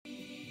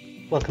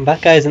Welcome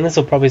back, guys, and this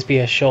will probably be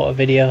a shorter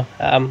video.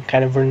 I'm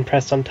kind of running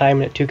pressed on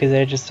time and it took us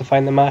ages to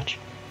find the match.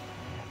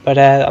 But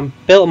I'm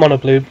built them on a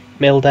blue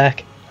mill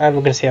deck and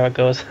we're going to see how it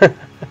goes.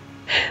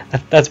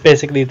 That's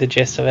basically the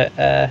gist of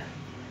it.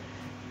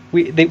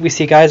 We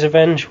see Guy's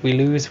Revenge, we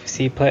lose. We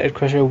see Plated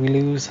Crusher, we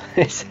lose.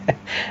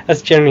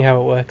 That's generally how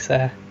it works.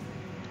 I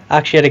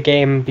actually had a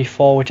game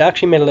before which I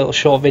actually made a little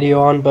short video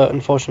on, but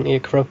unfortunately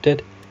it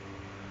corrupted.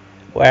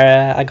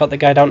 Where I got the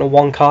guy down to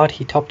one card,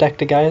 he top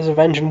decked a Guy's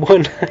Revenge and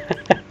won.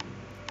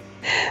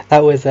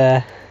 That was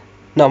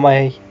not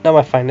my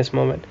finest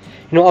moment.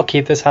 You know what, I'll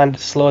keep this hand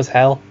slow as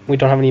hell. We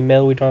don't have any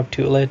mill, we don't have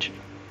tutelage.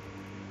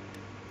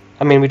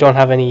 I mean, we don't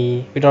have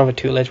a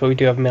tutelage, but we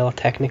do have mill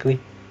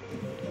technically.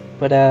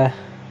 But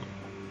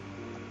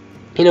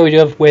you know, we do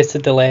have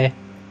wasted delay.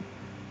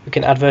 We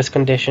can adverse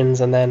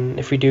conditions, and then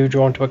if we do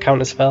draw into a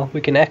counter spell,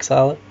 we can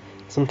exile it,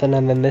 something,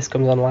 and then this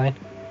comes online.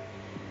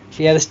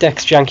 So yeah, this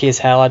deck's janky as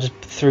hell. I just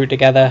threw it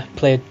together,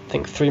 played I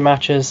think 3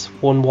 matches,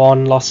 won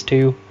 1, lost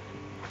 2.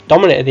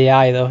 Dominated the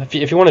AI though.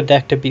 If you want a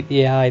deck to beat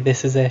the AI,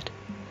 this is it.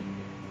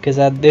 Because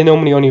they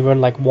normally only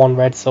run like 1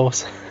 red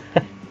source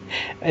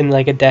in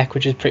like a deck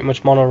which is pretty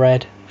much mono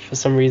red for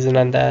some reason,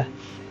 and they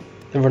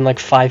run like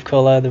 5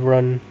 color. They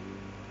run,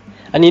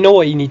 and you know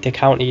what you need to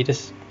counter? You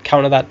just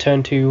counter that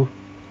turn 2.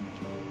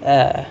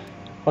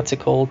 What's it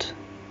called?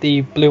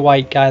 The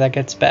blue-white guy that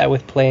gets better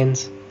with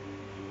planes.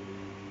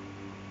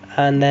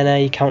 And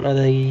then you counter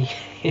the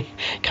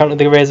counter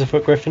the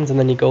Razorfoot Griffins, and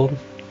then you're golden.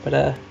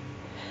 But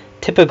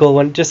typical,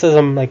 when just as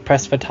I'm like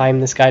pressed for time,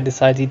 this guy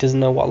decides he doesn't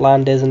know what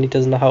land is and he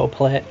doesn't know how to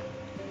play it.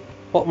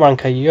 What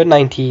rank are you? You're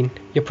 19.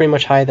 You're pretty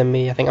much higher than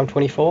me. I think I'm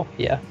 24.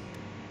 Yeah.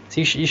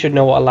 So you should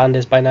know what a land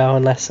is by now,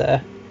 unless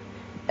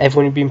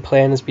everyone you've been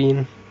playing has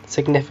been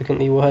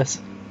significantly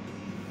worse.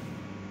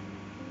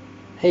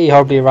 Hey,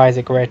 Horribly Arise,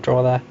 a great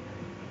draw there.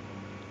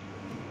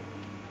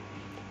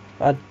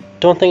 I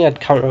don't think I'd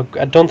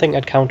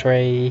counter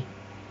a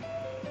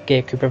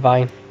Gatekeeper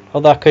Vine.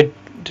 Although I could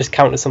just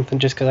counter something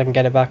just because I can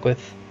get it back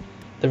with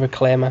the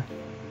Reclaimer.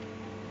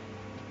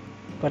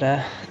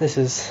 But this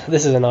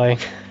is annoying.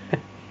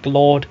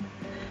 Lord,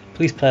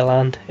 please play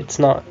land. It's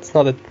not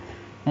the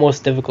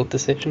most difficult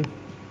decision.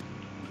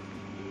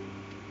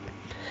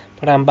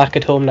 But I'm back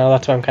at home now.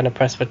 That's why I'm kind of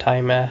pressed for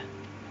time.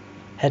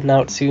 Heading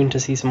out soon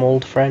to see some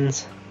old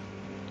friends,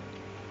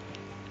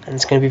 and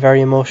it's going to be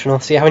very emotional.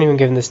 See, I haven't even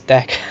given this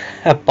deck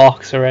a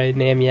box or a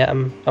name yet.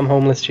 I'm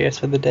homeless chase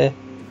for the day.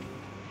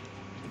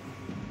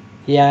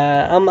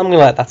 Yeah, I'm gonna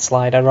let that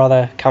slide. I'd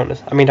rather counter.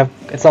 I mean,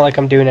 it's not like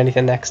I'm doing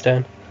anything next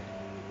turn,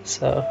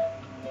 so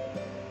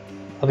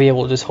I'll be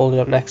able to just hold it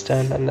up next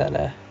turn, and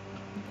then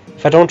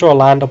if I don't draw a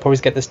land, I'll probably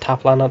just get this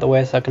tap land out of the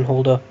way so I can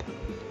hold up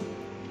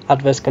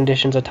adverse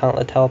conditions or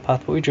Talented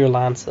Telepath. But we drew a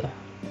land, so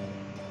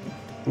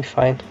it'll be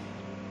fine.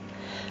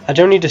 I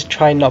generally just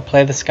try and not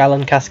play the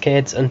Skyland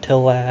Cascades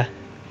until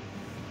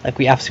like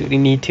we absolutely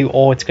need to,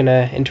 or it's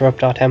gonna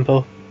interrupt our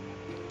tempo.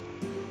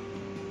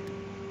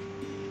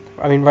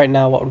 I mean, right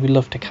now, what would we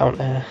love to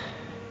counter?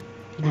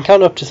 You can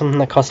counter up to something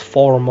that costs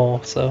 4 or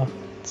more, so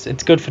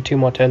it's good for 2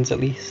 more turns at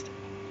least.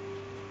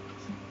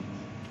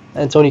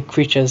 And it's only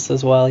creatures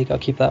as well, you gotta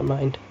keep that in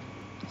mind.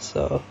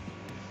 So,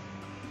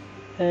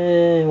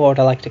 what would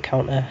I like to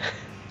counter?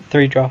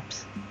 3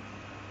 drops.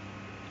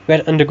 If we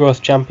had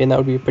Undergrowth Champion, that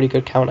would be a pretty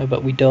good counter,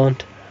 but we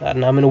don't. I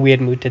don't know, I'm in a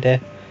weird mood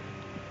today.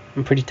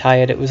 I'm pretty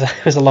tired. It was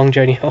a long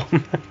journey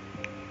home.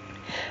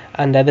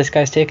 And this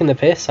guy's taking the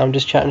piss, so I'm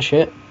just chatting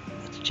shit.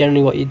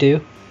 Generally what you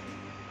do.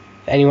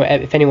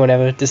 If anyone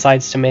ever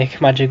decides to make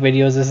Magic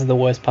videos, this is the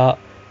worst part.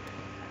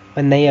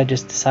 When they are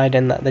just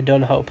deciding that they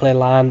don't know how to play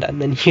land,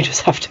 and then you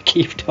just have to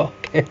keep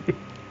talking.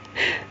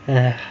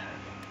 But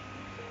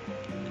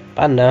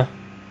I don't know.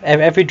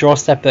 Every draw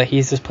step that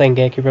he's just playing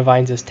Gatekeeper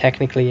Vines is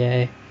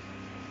technically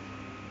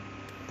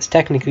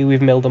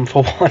we've milled them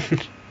for 1.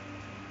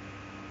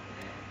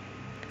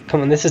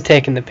 Come on, this is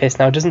taking the piss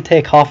now. It doesn't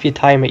take half your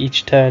time at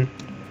each turn.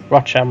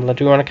 Rot Shambler,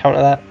 do we want to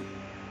counter that?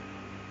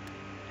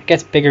 It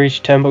gets bigger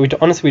each turn,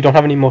 but honestly we don't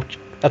have any much.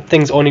 That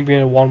thing's only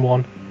being a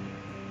 1/1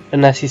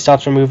 unless he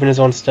starts removing his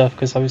own stuff,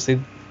 because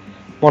obviously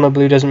mono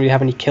blue doesn't really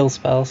have any kill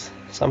spells,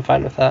 so I'm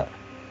fine with that.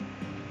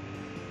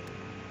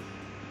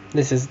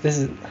 This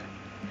is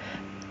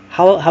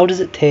how does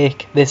it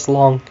take this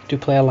long to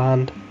play a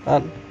land?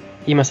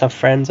 He must have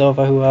friends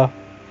over who are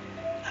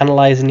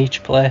analysing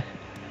each play,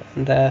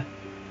 and I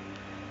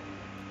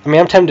mean,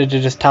 I'm tempted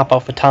to just tap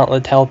out for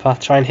Talented Telepath,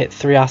 try and hit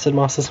 3 Acid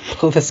Mosses and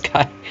pull this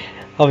guy.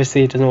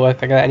 Obviously it doesn't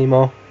work like that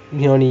anymore.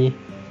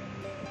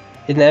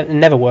 It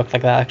never worked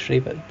like that actually,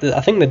 but I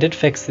think they did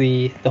fix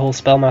the whole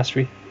spell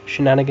mastery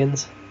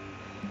shenanigans.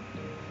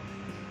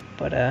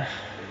 But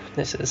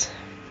this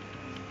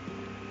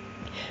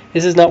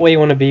is not where you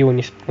want to be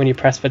when you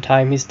press for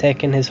time. He's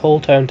taken his whole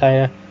turn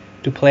timer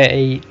to play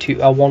a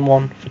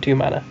 1/1 for 2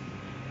 mana.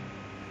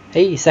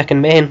 Hey,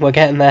 second main, we're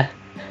getting there.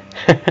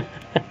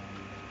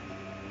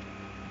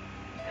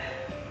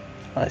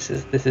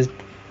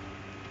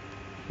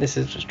 This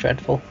is just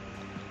dreadful.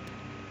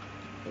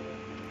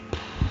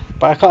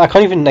 But I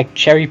can't even like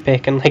cherry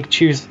pick and like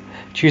choose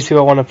choose who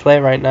I want to play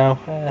right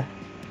now.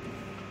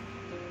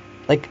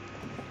 Like,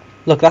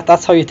 look,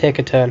 that's how you take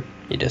a turn.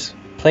 You just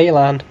play your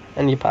land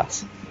and you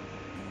pass.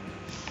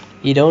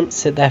 You don't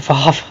sit there for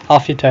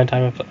half your turn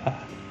time. I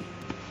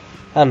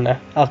don't know.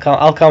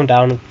 I'll calm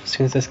down as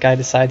soon as this guy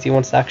decides he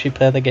wants to actually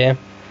play the game.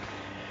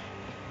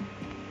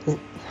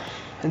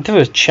 If there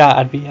was chat,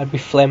 I'd be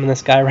flaming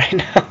this guy right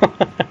now.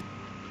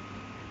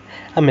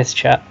 I miss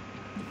chat.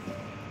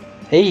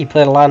 Hey, he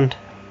played a land.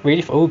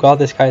 Really? Oh god,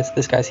 this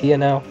guy's here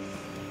now.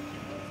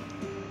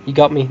 He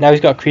got me. Now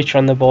he's got a creature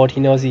on the board. He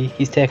knows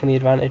he's taking the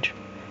advantage.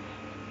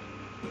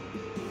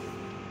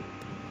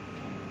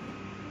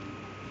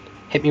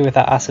 Hit me with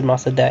that acid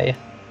moss, I dare you.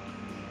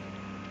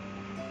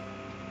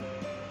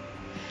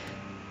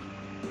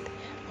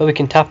 Well, we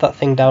can tap that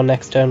thing down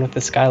next turn with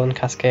the Skyland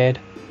Cascade.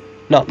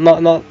 Not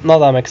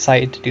that I'm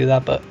excited to do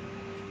that, but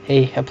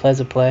hey, a play's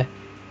a play.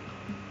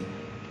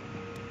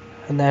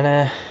 And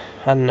then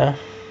I don't know.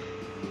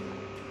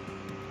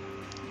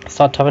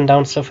 Start tapping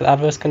down stuff with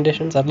adverse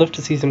conditions. I'd love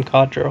to see some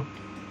card draw.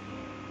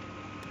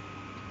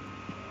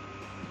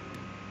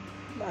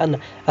 And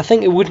I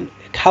think it wouldn't.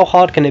 How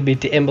hard can it be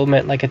to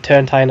implement like a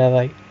turn timer?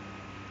 Like,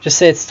 just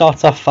say it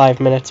starts off 5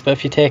 minutes, but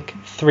if you take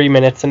 3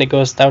 minutes and it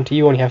goes down to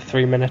you only have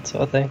 3 minutes,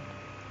 sort of thing.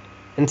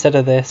 Instead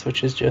of this,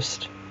 which is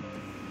just.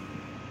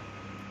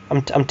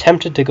 I'm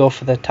tempted to go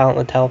for the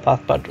Talented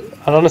Telepath, but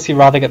I'd honestly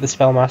rather get the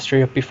Spell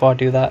Mastery up before I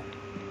do that.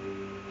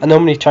 I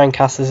normally try and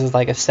cast this as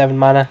like a 7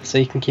 mana, so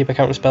you can keep a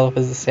counter spell up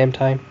at the same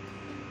time.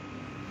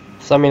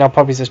 So I mean, I'll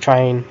probably just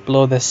try and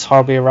blow this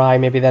horribly awry,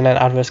 maybe then at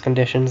adverse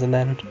conditions, and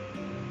then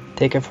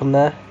take it from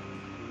there.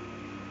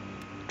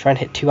 Try and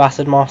hit 2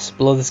 Acid Moss,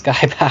 blow this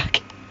guy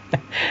back.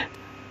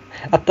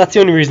 That's the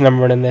only reason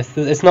I'm running this.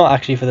 It's not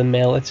actually for the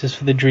mill, it's just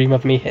for the dream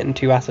of me hitting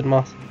 2 Acid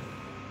Moss.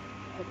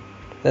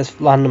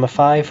 There's land number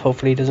 5,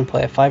 hopefully he doesn't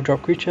play a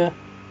 5-drop creature.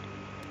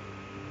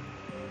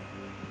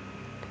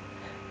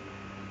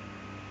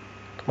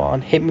 Come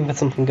on, hit me with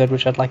something good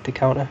which I'd like to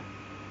counter.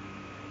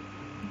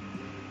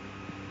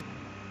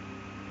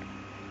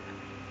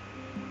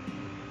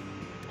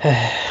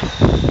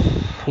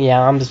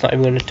 Yeah, I'm just not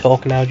even going to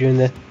talk now during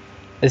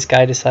this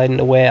guy deciding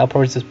to wait. I'll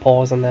probably just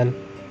pause and then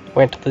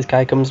wait until this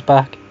guy comes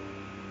back.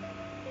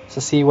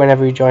 So see you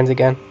whenever he joins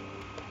again.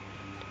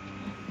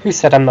 Who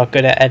said I'm not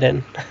good at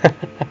editing?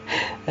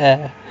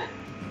 1,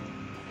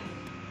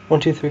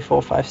 2, 3,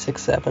 4, 5,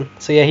 6, 7.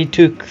 So yeah, he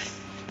took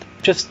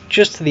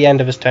just to the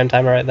end of his turn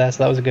timer right there,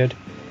 so that was a good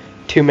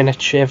 2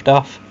 minutes shaved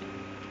off.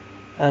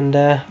 And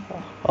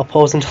I'll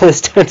pause until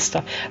his turn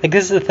starts. Like,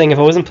 this is the thing, if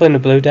I wasn't playing the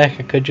blue deck,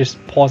 I could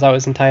just pause out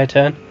his entire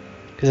turn,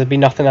 because there'd be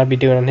nothing I'd be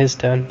doing on his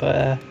turn,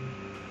 but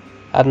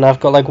I don't know, I've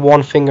got like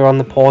one finger on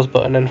the pause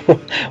button and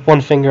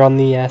one finger on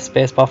the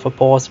spacebar for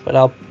pause, but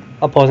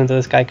I'll pause until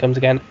this guy comes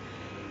again.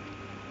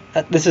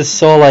 This is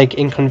so like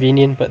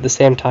inconvenient, but at the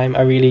same time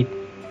I really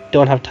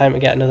don't have time to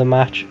get another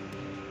match.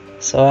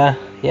 So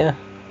yeah,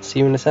 see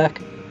you in a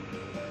sec.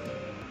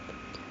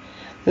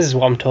 This is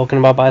what I'm talking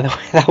about, by the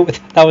way.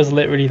 That was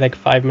literally like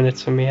 5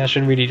 minutes for me. I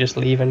should really just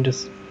leave and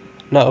just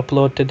not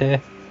upload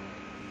today.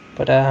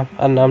 But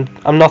and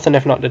I'm nothing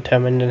if not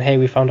determined. And hey,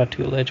 we found our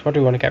tutelage. What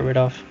do we want to get rid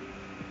of?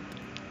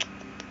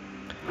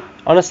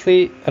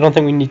 Honestly, I don't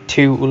think we need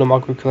 2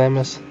 Ulamog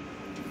Reclaimers.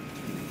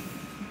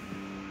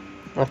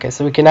 Okay,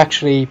 so we can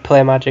actually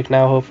play Magic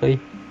now, hopefully.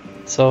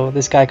 So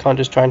this guy can't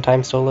just try and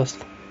time stall us.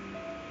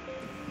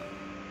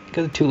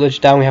 Get the tutelage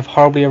down. We have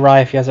Horribly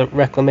Awry if he has a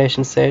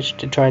Reclamation Sage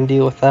to try and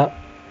deal with that.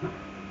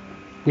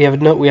 We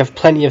have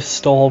plenty of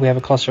stall. We have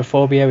a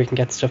Claustrophobia. We can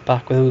get stuff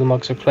back with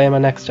Ulamog's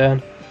Reclaimer next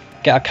turn.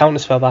 Get our counter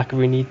spell back if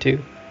we need to.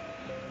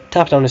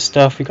 Tap down his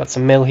stuff. We got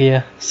some mill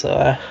here,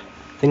 so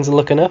things are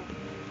looking up.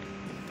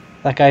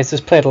 That guy's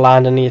just played a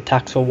land and he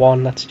attacks for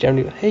 1. That's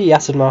generally, hey,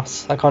 Acid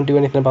Moss. I can't do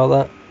anything about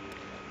that.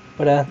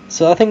 But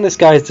so I think this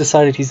guy's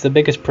decided he's the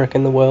biggest prick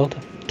in the world.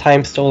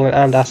 Time stolen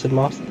and Acid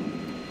Moss.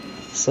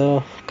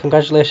 So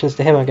congratulations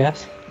to him, I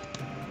guess.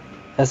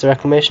 There's the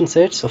Reclamation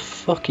Sage. So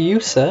fuck you,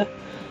 sir.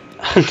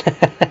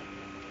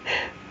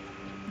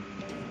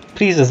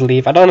 Please just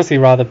leave. I'd honestly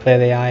rather play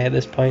the eye at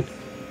this point,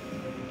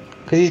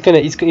 because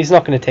he's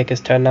not gonna take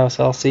his turn now.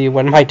 So I'll see you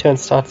when my turn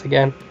starts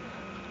again.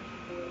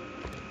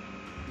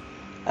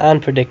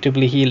 And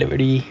predictably, he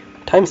literally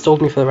time stole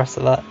me for the rest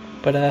of that.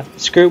 But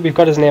screw it, we've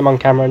got his name on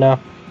camera now.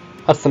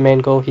 That's the main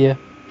goal here.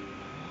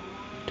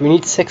 Do we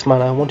need 6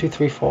 mana? 1, 2,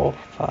 3, 4,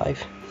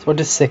 5. So what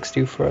does 6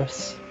 do for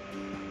us?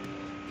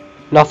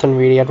 Nothing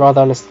really. I'd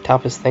rather honestly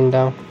tap his thing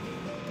down.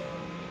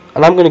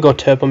 And I'm going to go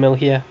Turbo Mill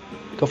here.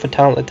 Go for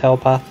Talented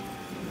Telepath.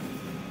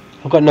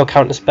 I've got no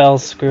counter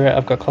spells. Screw it.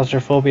 I've got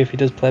Claustrophobia if he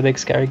does play a big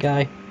scary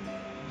guy.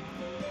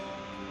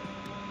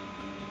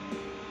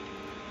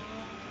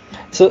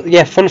 So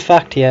yeah, fun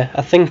fact here.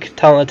 I think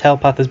Talented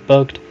Telepath is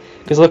bugged.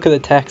 Because look at the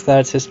text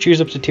there. It says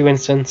choose up to 2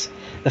 instants.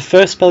 The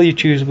first spell you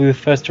choose will be the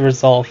first to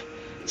resolve.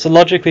 So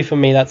logically for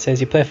me that says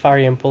you play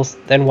Fiery Impulse,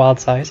 then Wild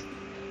Size.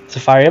 So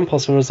Fiery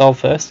Impulse will resolve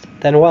first,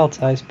 then Wild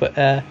Size. But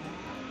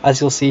as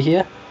you'll see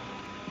here,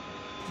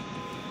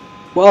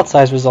 Wild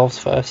Size resolves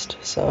first.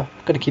 So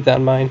I've got to keep that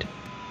in mind.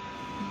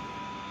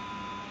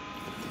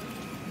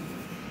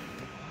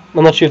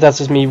 I'm not sure if that's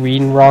just me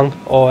reading wrong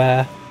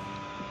or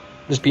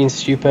just being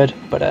stupid,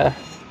 but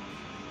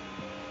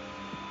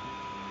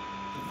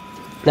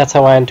that's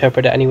how I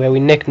interpret it anyway. We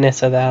nicked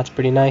Nissa there, that's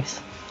pretty nice.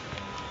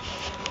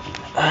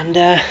 And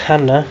I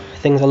don't know,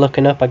 things are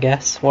looking up, I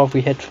guess. What have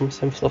we hit from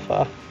Sim so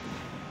far?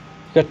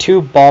 We've got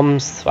 2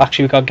 bombs.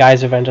 Actually, we've got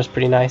Guy's Revenge, that's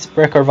pretty nice.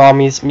 Breaker of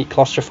Armies meet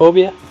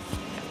Claustrophobia.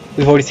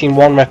 We've already seen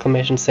 1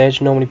 Reclamation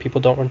Stage. Normally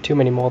people don't run too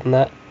many more than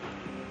that.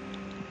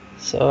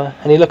 So,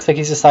 and he looks like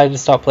he's decided to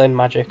start playing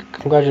Magic.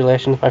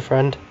 Congratulations, my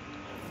friend.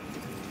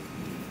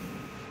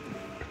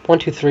 1,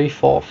 2, 3,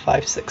 4,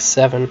 5, 6,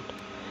 7.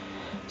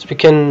 So we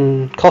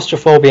can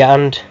Claustrophobia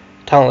and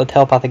Talent the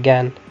Telepath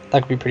again.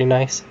 That could be pretty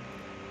nice.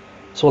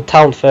 So we'll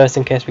Talent first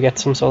in case we get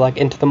some sort of like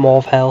Into the Maw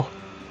of Hell.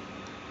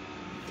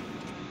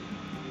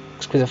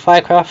 Exquisite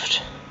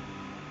Firecraft.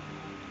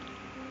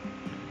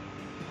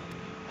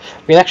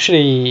 We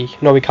actually...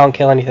 No, we can't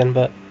kill anything,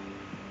 but...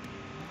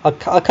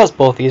 I'll cast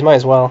both these, might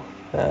as well.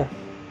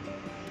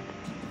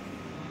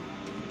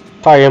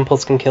 Fire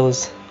Impulse can kill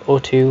his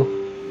O2.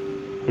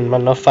 And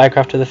enough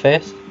Firecraft to the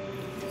face.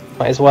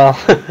 Might as well.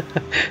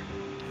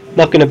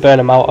 Not going to burn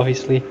him out,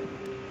 obviously.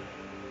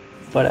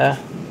 But,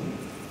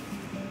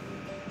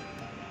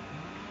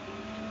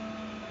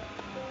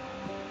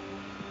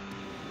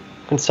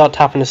 can start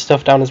tapping his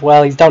stuff down as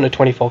well. He's down to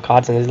 24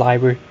 cards in his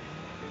library.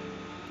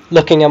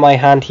 Looking at my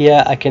hand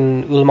here, I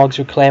can Ulamog's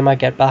Reclaimer,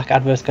 get back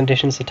adverse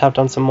conditions to tap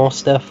down some more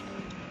stuff.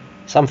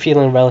 So I'm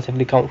feeling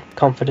relatively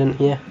confident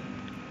here.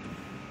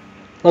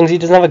 As long as he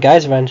doesn't have a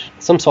Guy's Revenge.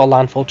 Some sort of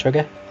landfall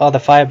trigger. Oh, the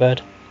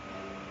Firebird.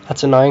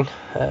 That's annoying.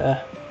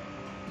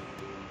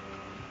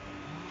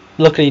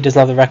 Luckily he doesn't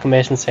have the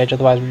Reclamation Stage,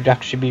 otherwise we'd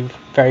actually be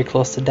very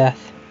close to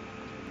death.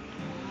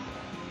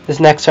 This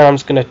next turn I'm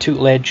just going to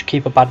Tutelage,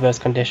 keep up adverse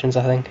conditions,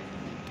 I think.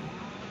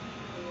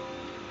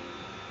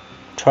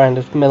 Trying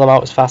to mill him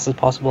out as fast as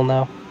possible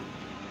now.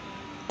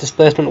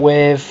 Displacement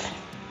Wave,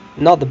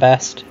 not the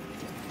best.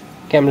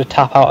 Get him to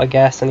tap out, I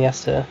guess, and he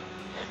has to...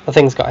 The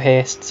thing's got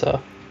haste, so...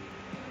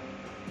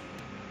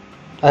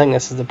 I think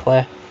this is the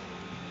play.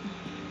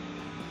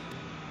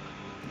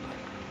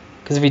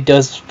 Because if he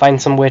does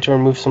find some way to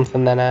remove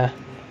something, then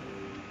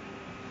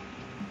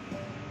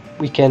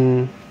we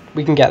can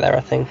get there, I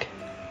think.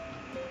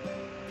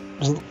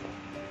 It's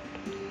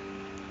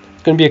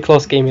going to be a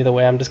close game either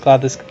way. I'm just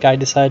glad this guy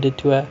decided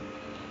to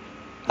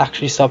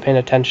actually start paying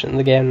attention in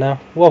the game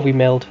now. What have we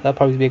milled? That'd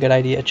probably be a good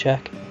idea to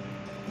check.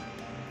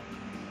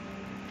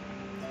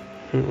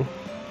 So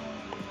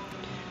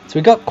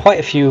we got quite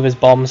a few of his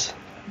bombs.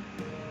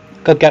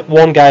 Got to get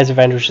 1 Guy's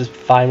Revenge, which is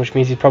fine, which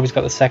means he's probably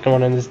got the second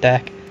one in his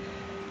deck.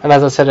 And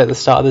as I said at the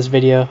start of this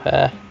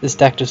video, this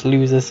deck just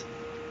loses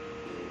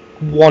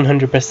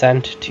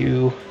 100%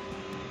 to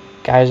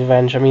Guy's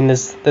Revenge. I mean,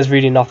 there's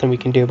really nothing we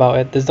can do about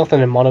it. There's nothing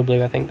in Mono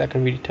Blue, I think, that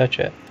can really touch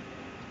it.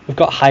 We've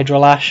got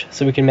Hydrolash,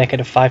 so we can make it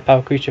a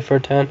 5-power creature for a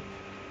turn.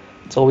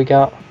 That's all we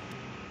got.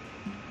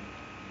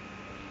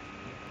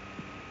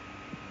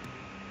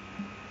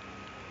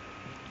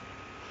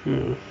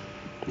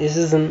 This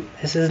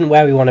isn't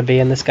where we want to be,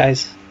 and this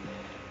guy's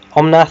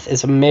Omnath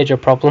is a major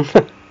problem.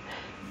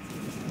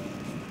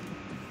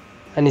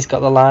 And he's got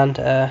the land.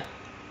 So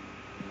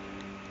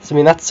I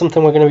mean, that's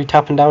something we're going to be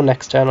tapping down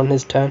next turn on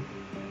his turn.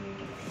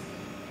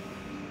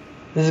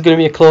 This is going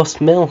to be a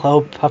close mill.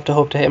 I have to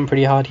hope to hit him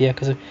pretty hard here,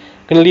 because I'm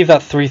going to leave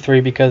that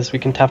 3-3 because we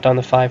can tap down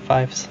the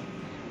 5-5s.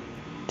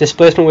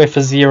 Displacement Wave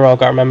for 0, I've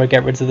got to remember to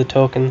get rid of the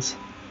tokens.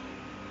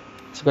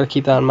 So I've got to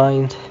keep that in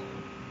mind.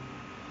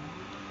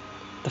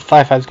 The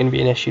 5-5 is going to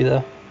be an issue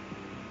though.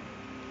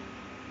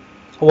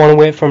 I want to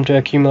wait for him to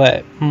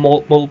accumulate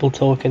multiple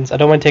tokens. I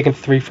don't mind taking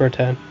 3 for a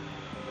turn.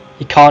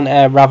 He can't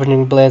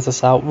Ravaging Blaze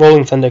us out.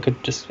 Rolling Thunder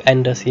could just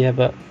end us here,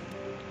 but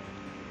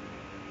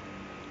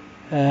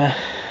I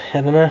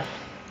don't know.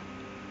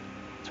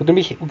 So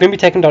we're gonna be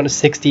taken down to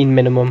 16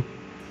 minimum.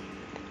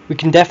 We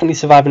can definitely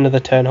survive another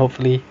turn,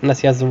 hopefully, unless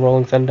he has the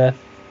Rolling Thunder.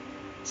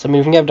 So I mean,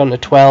 we can get him down to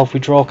 12. We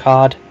draw a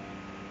card.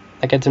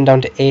 That gets him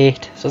down to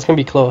 8. So it's gonna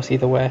be close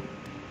either way.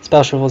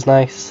 Spell Shovel's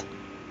nice,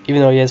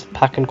 even though he is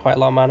packing quite a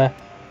lot of mana.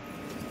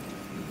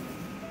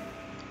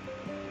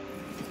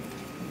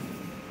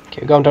 Okay,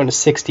 we're going down to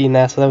 16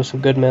 there, so that was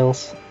some good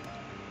mills.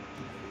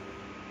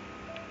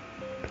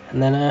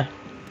 And then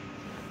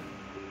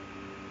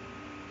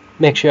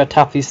make sure I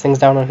tap these things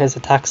down on his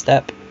attack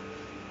step.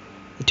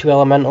 The 2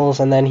 elementals,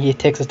 and then he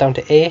takes us down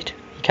to 8.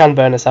 He can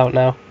burn us out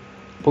now,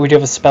 but we do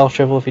have a Spell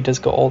Shovel if he does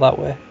go all that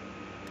way.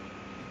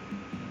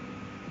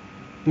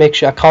 Make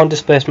sure I can't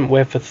Displacement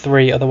Wave for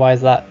 3,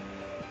 otherwise that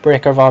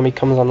Breaker of Army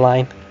comes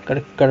online.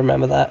 Gotta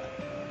remember that.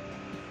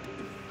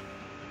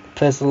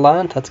 Plays the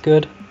land, that's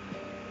good.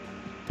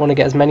 Want to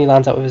get as many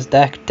lands out of his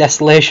deck.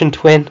 Desolation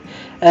Twin.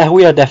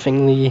 We are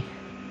definitely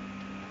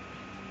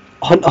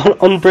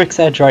on Brick's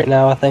edge right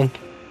now, I think.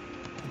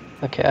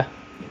 Okay.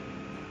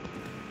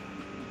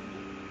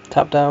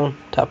 Tap down,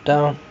 tap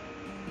down.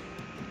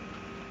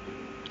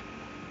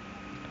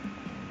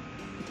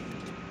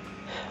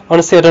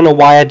 Honestly, I don't know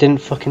why I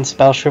didn't fucking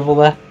Spell Shrivel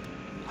there.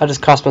 I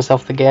just cost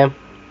myself the game.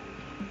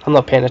 I'm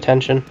not paying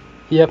attention.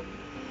 Yep.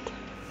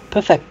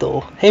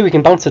 Perfecto. Hey, we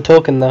can bounce a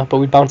token though, but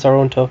we bounce our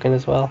own token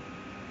as well.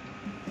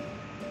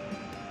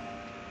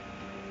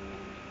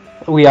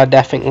 We are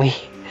definitely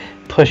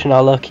pushing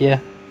our luck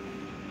here.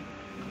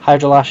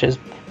 Hydrolash is,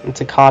 it's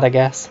a card, I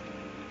guess.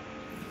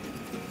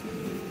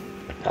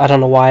 I don't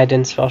know why I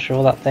didn't special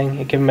roll that thing.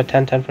 I give him a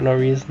 10/10 for no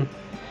reason.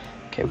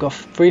 Okay, we've got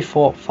 3,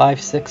 4,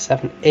 5, 6,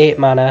 7, 8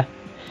 mana.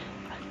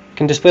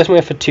 Can displace my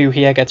way for 2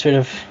 here, gets rid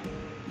of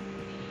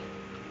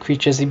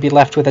creatures. He'd be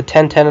left with a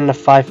 10/10 and a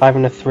 5/5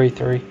 and a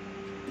 3/3.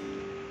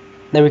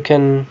 Then we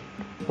can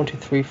 1, 2,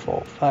 3,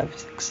 4, 5,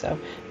 6, 7.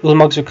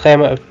 Ulamog's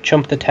Reclaimer to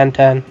chump the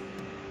 10/10,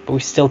 but we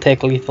still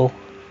take lethal.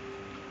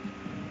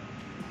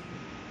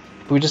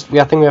 But I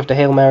think we have to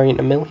Hail Mary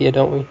into mill here,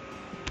 don't we?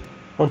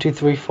 1, 2,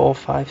 3, 4,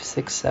 5,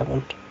 6,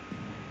 7,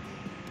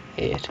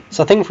 8.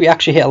 So I think if we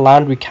actually hit a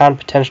land, we can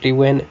potentially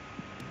win.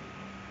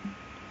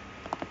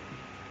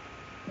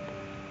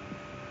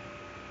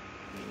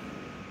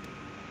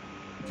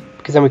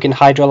 Because then we can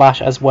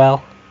Hydrolash as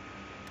well.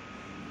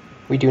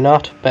 We do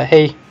not, but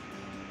hey.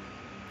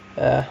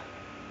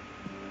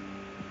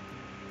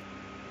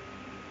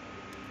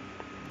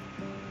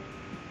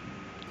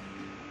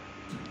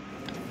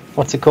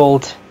 What's it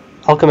called?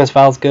 Alchemist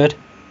Vial's good.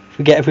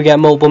 If we get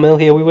multiple mill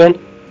here, we win.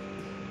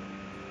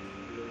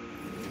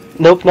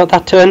 Nope, not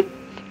that turn.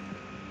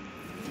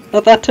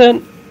 Not that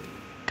turn.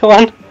 Come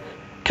on.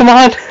 Come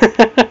on.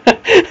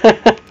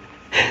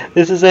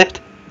 This is it.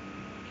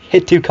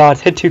 Hit 2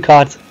 cards. Hit 2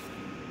 cards.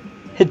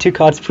 Hit 2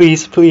 cards,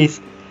 please, please.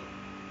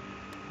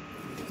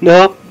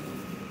 No.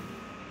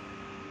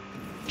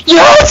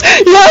 Yes!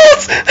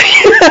 Yes!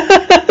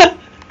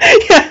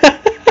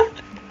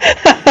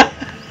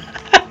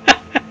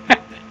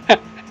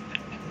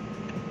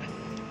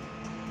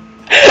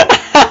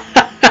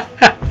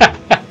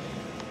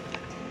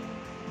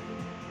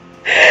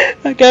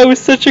 That guy was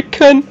such a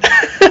cunt.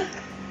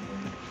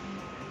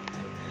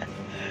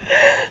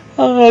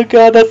 Oh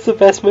god, that's the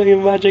best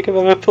Million Magic I've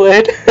ever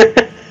played.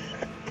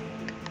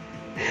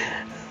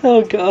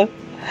 Oh god.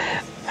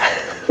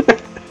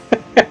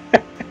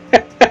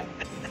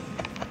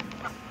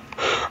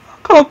 I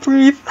can't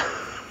breathe.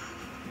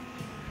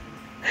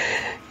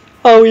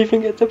 Oh, we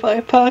even get to buy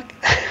a pack.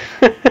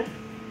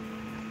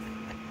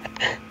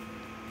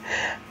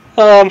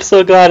 Oh, I'm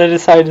so glad I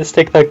decided to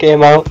stick that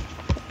game out.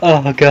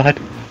 Oh god.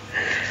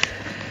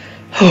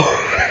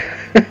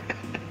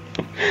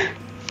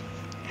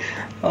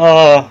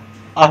 Oh,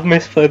 I've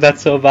misplayed that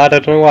so bad. I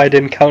don't know why I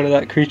didn't counter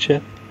that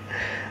creature.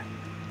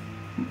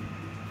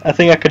 I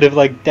think I could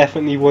have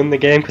definitely won the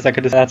game because I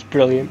could have. That's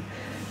brilliant.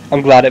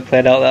 I'm glad it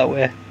played out that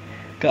way.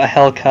 Got a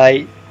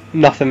Hellkite.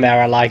 Nothing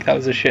there I like. That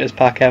was the shittest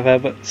pack ever,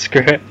 but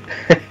screw it.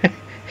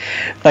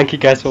 Thank you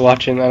guys for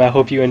watching, and I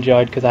hope you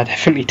enjoyed because I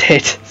definitely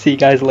did. See you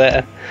guys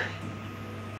later.